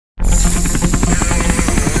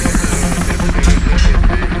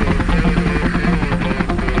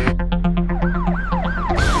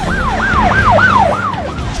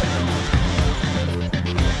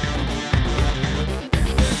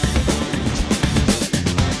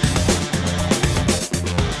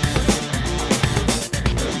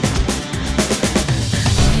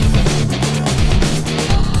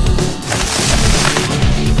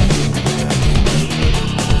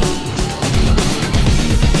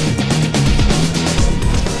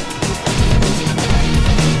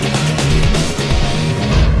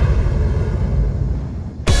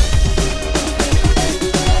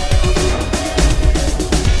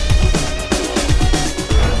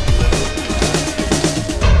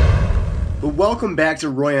welcome back to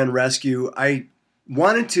Roy on Rescue. I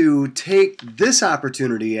wanted to take this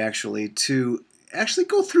opportunity to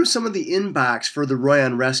go through some of the inbox for the Roy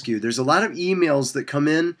on Rescue. There's a lot of emails that come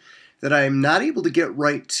in that I'm not able to get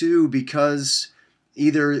right to because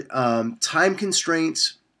either time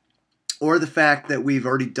constraints or the fact that we've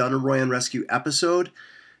already done a Roy on Rescue episode.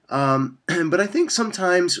 But I think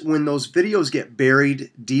sometimes when those videos get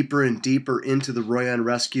buried deeper and deeper into the Roy on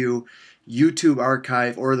Rescue YouTube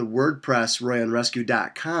archive or the WordPress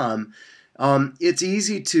royonrescue.com, it's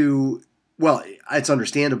easy to, well, it's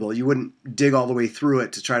understandable. You wouldn't dig all the way through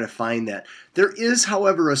it to try to find that. There is,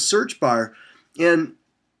 however, a search bar, and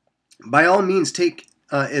by all means take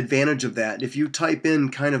advantage of that. If you type in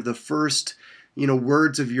kind of the first,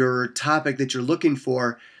 words of your topic that you're looking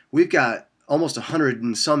for, we've got almost 100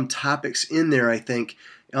 and some topics in there, I think.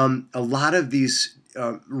 A lot of these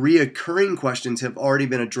reoccurring questions have already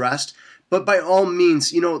been addressed. But by all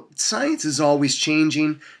means, science is always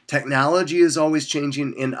changing, technology is always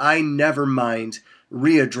changing, and I never mind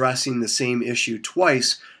readdressing the same issue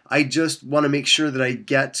twice. I just want to make sure that I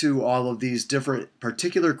get to all of these different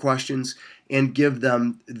particular questions and give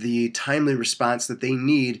them the timely response that they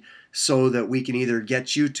need so that we can either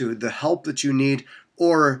get you to the help that you need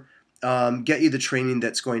or get you the training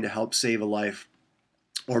that's going to help save a life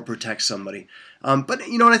or protect somebody. But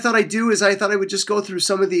what I thought I'd do is I thought I would just go through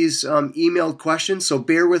some of these emailed questions. So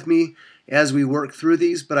bear with me as we work through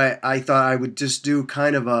these. But I thought I would just do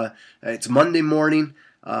kind of it's Monday morning.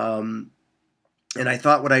 And I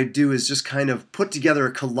thought what I'd do is just kind of put together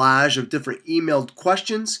a collage of different emailed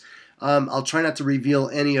questions. I'll try not to reveal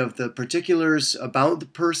any of the particulars about the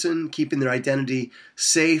person, keeping their identity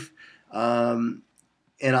safe.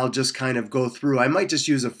 And I'll just kind of go through. I might just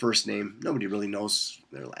use a first name. Nobody really knows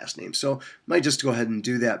their last name, so I might just go ahead and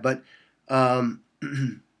do that. But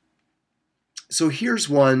so here's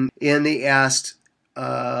one, and they asked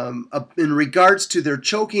in regards to their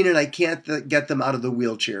choking, and I can't get them out of the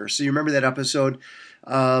wheelchair. So you remember that episode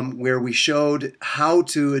where we showed how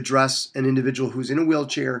to address an individual who's in a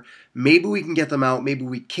wheelchair. Maybe we can get them out. Maybe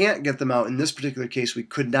we can't get them out. In this particular case, we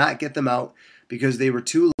could not get them out because they were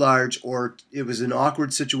too large or it was an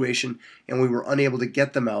awkward situation and we were unable to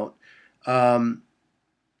get them out.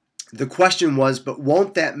 The question was, but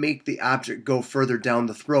won't that make the object go further down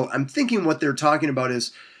the throat? I'm thinking what they're talking about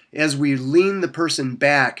is as we lean the person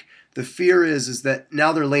back, the fear is that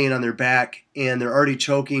now they're laying on their back and they're already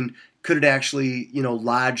choking. Could it actually,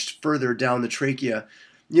 lodged further down the trachea?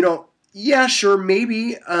 Yeah, sure,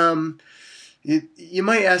 maybe. You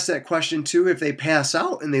might ask that question too. If they pass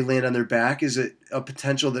out and they land on their back, is it a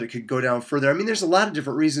potential that it could go down further? I mean, there's a lot of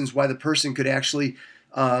different reasons why the person could actually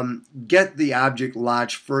get the object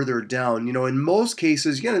lodged further down. In most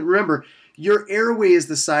cases, you got to remember, your airway is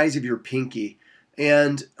the size of your pinky.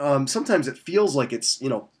 And sometimes it feels like it's,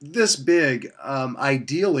 this big.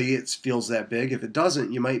 Ideally, it feels that big. If it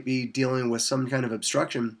doesn't, you might be dealing with some kind of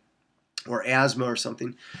obstruction or asthma or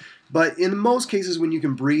something. But in most cases, when you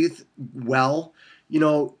can breathe well,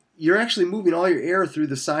 you're actually moving all your air through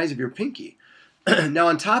the size of your pinky. Now,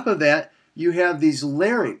 on top of that, you have these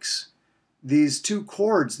larynx, these two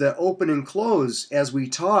cords that open and close as we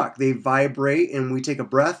talk. They vibrate and we take a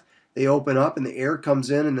breath. They open up and the air comes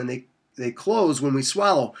in and then they close when we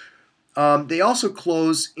swallow. They also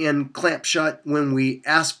close and clamp shut when we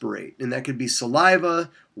aspirate. And that could be saliva,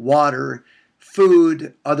 water,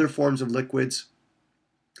 food, other forms of liquids.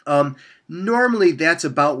 Normally that's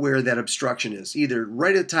about where that obstruction is, either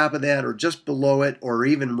right at the top of that or just below it or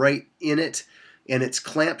even right in it, and it's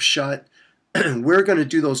clamped shut. We're going to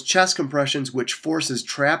do those chest compressions, which forces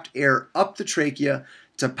trapped air up the trachea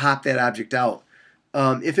to pop that object out.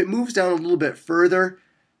 If it moves down a little bit further,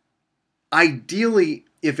 ideally,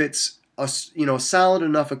 if it's a solid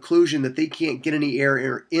enough occlusion that they can't get any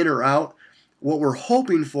air in or out, what we're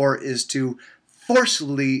hoping for is to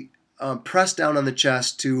forcefully press down on the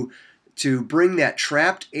chest to bring that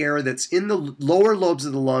trapped air that's in the lower lobes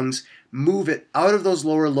of the lungs, move it out of those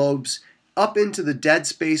lower lobes, up into the dead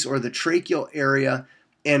space or the tracheal area,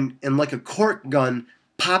 and like a cork gun,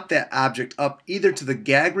 pop that object up either to the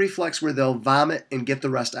gag reflex where they'll vomit and get the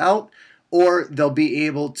rest out, or they'll be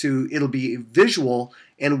able to, it'll be visual,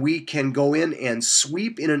 and we can go in and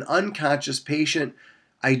sweep in an unconscious patient,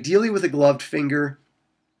 ideally with a gloved finger,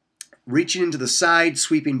 reaching into the side,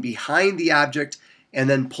 sweeping behind the object, and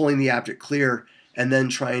then pulling the object clear, and then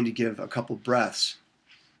trying to give a couple breaths.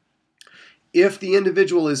 If the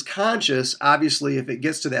individual is conscious, obviously if it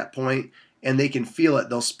gets to that point and they can feel it,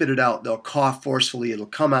 they'll spit it out, they'll cough forcefully, it'll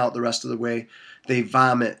come out the rest of the way, they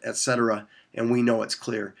vomit, etc., and we know it's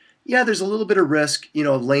clear. yeah, there's a little bit of risk,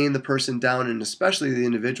 of laying the person down, and especially the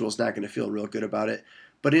individual is not going to feel real good about it.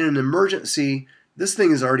 But in an emergency, this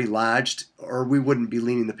thing is already lodged, or we wouldn't be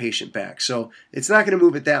leaning the patient back. So it's not going to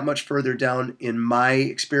move it that much further down, in my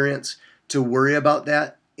experience, to worry about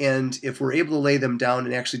that. And if we're able to lay them down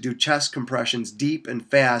and actually do chest compressions deep and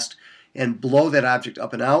fast and blow that object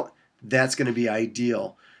up and out, that's going to be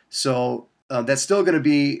ideal. So that's still going to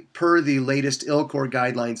be per the latest ILCOR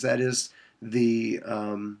guidelines. That is the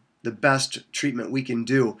best treatment we can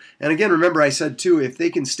do. And again, remember I said too, if they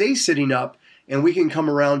can stay sitting up and we can come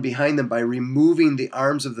around behind them by removing the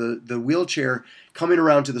arms of the wheelchair, coming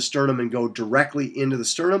around to the sternum and go directly into the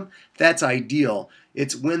sternum, that's ideal.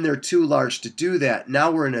 It's when they're too large to do that.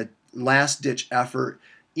 Now we're in a last-ditch effort.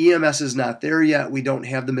 EMS is not there yet. We don't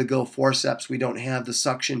have the McGill forceps. We don't have the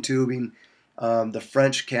suction tubing, the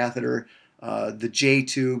French catheter, the J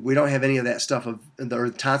tube. We don't have any of that stuff, or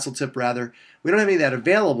the tonsil tip rather. We don't have any of that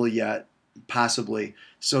available yet, possibly.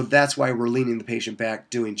 So that's why we're leaning the patient back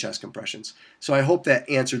doing chest compressions. So I hope that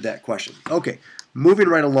answered that question. Okay, moving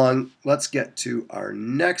right along, let's get to our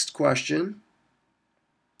next question.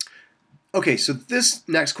 Okay, so this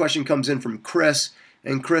next question comes in from Chris,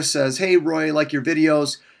 and Chris says, "Hey Roy, I like your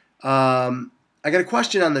videos. I got a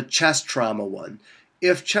question on the chest trauma one.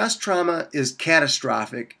 If chest trauma is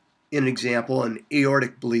catastrophic, an example, an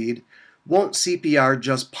aortic bleed, won't CPR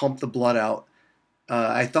just pump the blood out?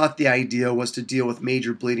 I thought the idea was to deal with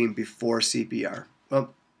major bleeding before CPR."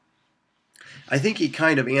 Well, I think he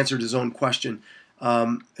kind of answered his own question.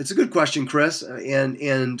 It's a good question, Chris,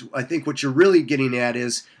 and I think what you're really getting at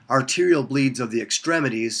is arterial bleeds of the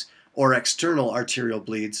extremities or external arterial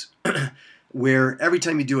bleeds, where every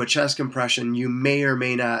time you do a chest compression, you may or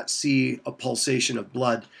may not see a pulsation of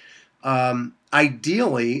blood.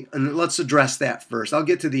 Ideally, and let's address that first. I'll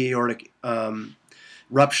get to the aortic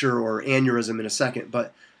rupture or aneurysm in a second,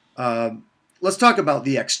 but let's talk about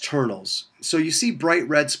the externals. So you see bright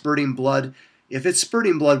red spurting blood. If it's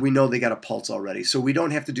spurting blood, we know they got a pulse already. So we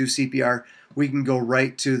don't have to do CPR. We can go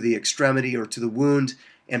right to the extremity or to the wound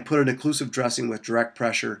and put an occlusive dressing with direct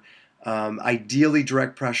pressure. Ideally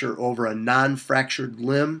direct pressure over a non-fractured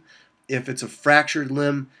limb. If it's a fractured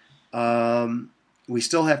limb, we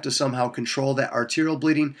still have to somehow control that arterial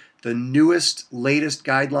bleeding. The newest, latest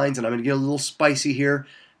guidelines, and I'm going to get a little spicy here,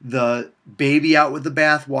 the baby out with the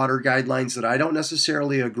bathwater guidelines that I don't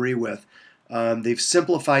necessarily agree with. They've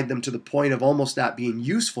simplified them to the point of almost not being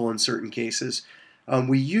useful in certain cases.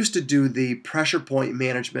 We used to do the pressure point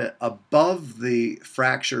management above the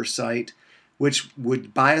fracture site, which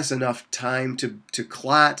would buy us enough time to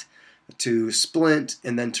clot, to splint,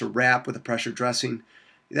 and then to wrap with a pressure dressing.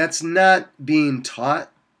 That's not being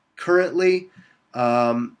taught currently.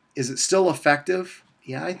 Is it still effective?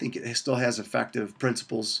 Yeah, I think it still has effective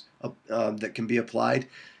principles that can be applied.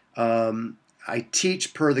 I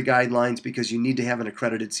teach per the guidelines because you need to have an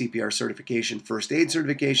accredited CPR certification, first aid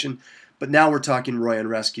certification, but now we're talking Royan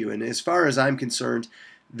Rescue. And as far as I'm concerned,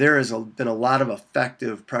 there has been a lot of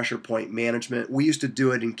effective pressure point management. We used to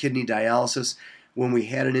do it in kidney dialysis when we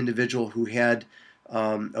had an individual who had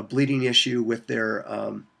a bleeding issue with their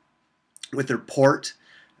port,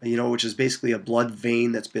 which is basically a blood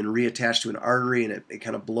vein that's been reattached to an artery, and it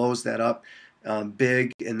kind of blows that up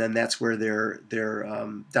big, and then that's where their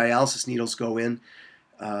dialysis needles go in.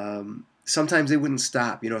 Sometimes they wouldn't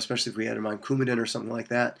stop, especially if we had them on Coumadin or something like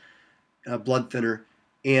that, blood thinner.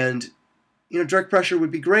 And direct pressure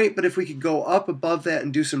would be great, but if we could go up above that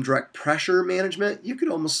and do some direct pressure management, you could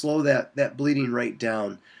almost slow that bleeding rate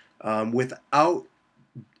down without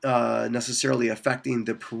necessarily affecting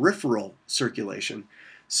the peripheral circulation.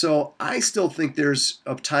 So I still think there's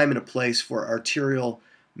a time and a place for arterial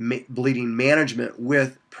bleeding management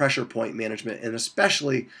with pressure point management, and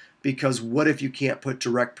especially because what if you can't put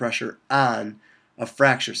direct pressure on a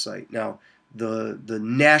fracture site? Now, the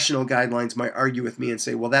national guidelines might argue with me and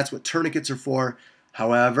say, well, that's what tourniquets are for.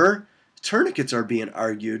 However, tourniquets are being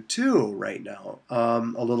argued too right now,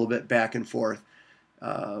 a little bit back and forth.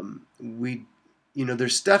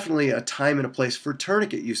 There's definitely a time and a place for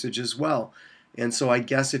tourniquet usage as well. And so I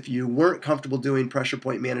guess if you weren't comfortable doing pressure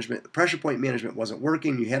point management, the pressure point management wasn't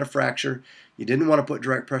working, you had a fracture, you didn't want to put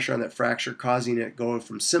direct pressure on that fracture, causing it going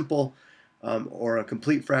from simple or a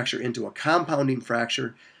complete fracture into a compounding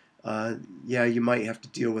fracture, you might have to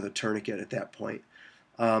deal with a tourniquet at that point.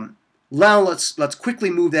 Now let's quickly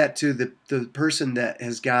move that to the person that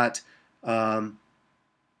has got a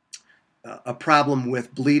problem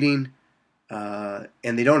with bleeding and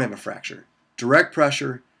they don't have a fracture. Direct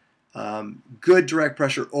pressure. Good direct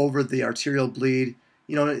pressure over the arterial bleed.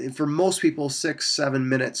 For most people, 6-7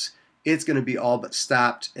 minutes it's going to be all but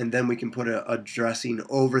stopped, and then we can put a dressing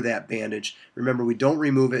over that bandage. Remember, we don't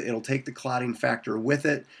remove it. It'll take the clotting factor with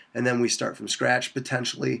it, and then we start from scratch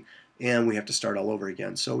potentially, and we have to start all over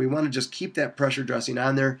again. So we want to just keep that pressure dressing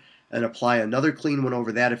on there and apply another clean one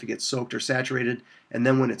over that if it gets soaked or saturated, and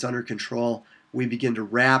then when it's under control, we begin to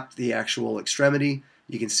wrap the actual extremity.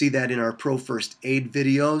 You can see that in our Pro First Aid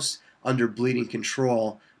videos under bleeding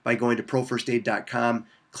control by going to profirstaid.com,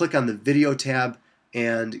 click on the video tab,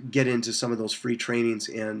 and get into some of those free trainings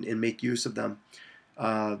and make use of them.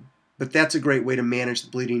 But that's a great way to manage the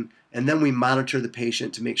bleeding. And then we monitor the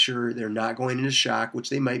patient to make sure they're not going into shock, which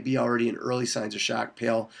they might be already in early signs of shock,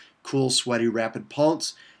 pale, cool, sweaty, rapid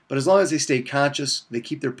pulse. But as long as they stay conscious, they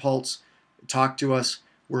keep their pulse, talk to us,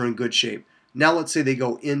 we're in good shape. Now let's say they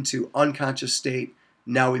go into unconscious state.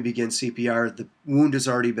 Now we begin CPR. The wound has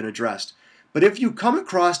already been addressed. But if you come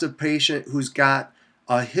across a patient who's got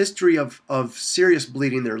a history of serious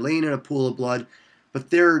bleeding, they're laying in a pool of blood, but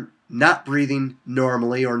they're not breathing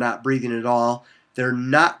normally or not breathing at all, they're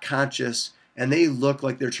not conscious, and they look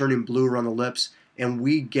like they're turning blue around the lips, and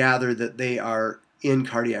we gather that they are in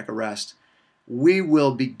cardiac arrest, we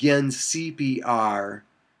will begin CPR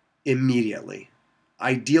immediately.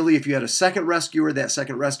 Ideally, if you had a second rescuer, that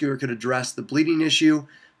second rescuer could address the bleeding issue,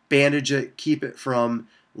 bandage it, keep it from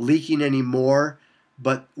leaking anymore,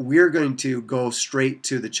 but we're going to go straight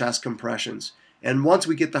to the chest compressions. And once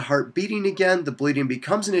we get the heart beating again, the bleeding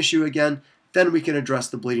becomes an issue again, then we can address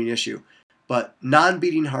the bleeding issue. But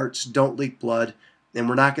non-beating hearts don't leak blood, and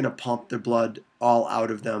we're not going to pump their blood all out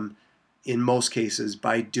of them in most cases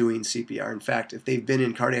by doing CPR. In fact, if they've been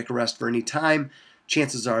in cardiac arrest for any time,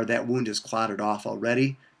 chances are that wound is clotted off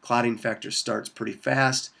already. Clotting factor starts pretty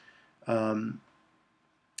fast, and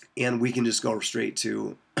we can just go straight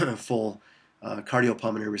to full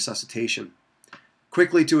cardiopulmonary resuscitation.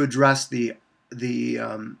 Quickly to address the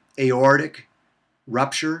aortic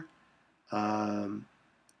rupture,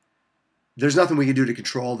 there's nothing we can do to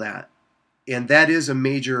control that. And that is a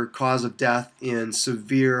major cause of death in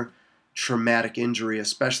severe traumatic injury,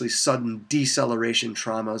 especially sudden deceleration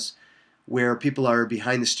traumas, where people are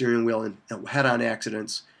behind the steering wheel in head-on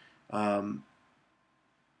accidents.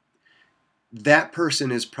 That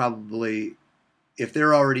person is probably, if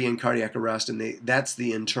they're already in cardiac arrest and that's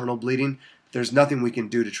the internal bleeding, there's nothing we can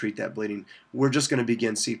do to treat that bleeding. We're just going to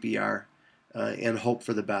begin CPR and hope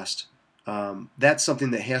for the best. That's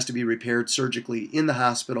something that has to be repaired surgically in the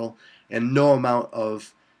hospital, and no amount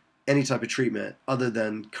of any type of treatment other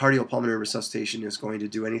than cardiopulmonary resuscitation is going to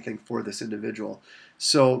do anything for this individual.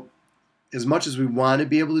 So as much as we want to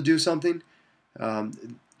be able to do something,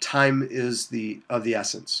 time is of the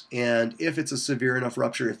essence. And if it's a severe enough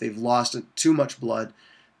rupture, if they've lost too much blood,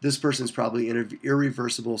 this person's probably in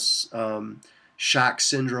irreversible shock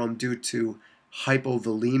syndrome due to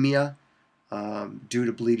hypovolemia, due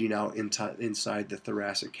to bleeding out inside the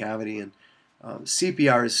thoracic cavity. And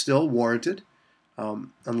CPR is still warranted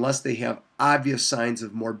unless they have obvious signs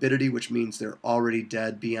of morbidity, which means they're already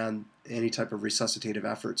dead beyond any type of resuscitative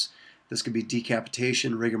efforts. This could be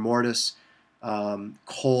decapitation, rigor mortis,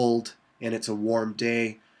 cold, and it's a warm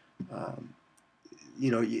day,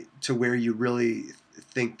 to where you really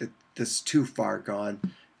think that this is too far gone.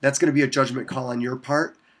 That's going to be a judgment call on your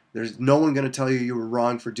part. There's no one going to tell you were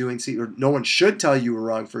wrong for doing CPR, or no one should tell you were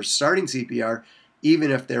wrong for starting CPR,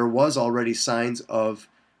 even if there was already signs of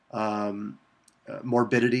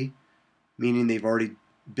morbidity, meaning they've already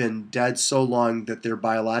been dead so long that they're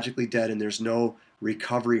biologically dead and there's no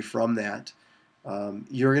recovery from that.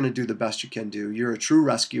 You're going to do the best you can do. You're a true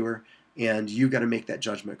rescuer, and you got to make that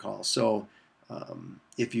judgment call. So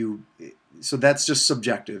so that's just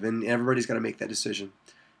subjective, and everybody's got to make that decision.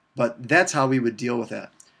 But that's how we would deal with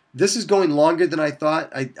that. This is going longer than I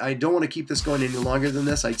thought. I don't want to keep this going any longer than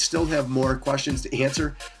this. I still have more questions to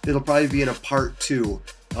answer. It'll probably be in a part 2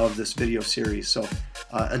 of this video series. So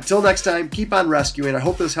until next time, keep on rescuing. I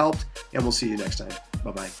hope this helped, and we'll see you next time.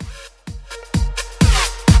 Bye-bye.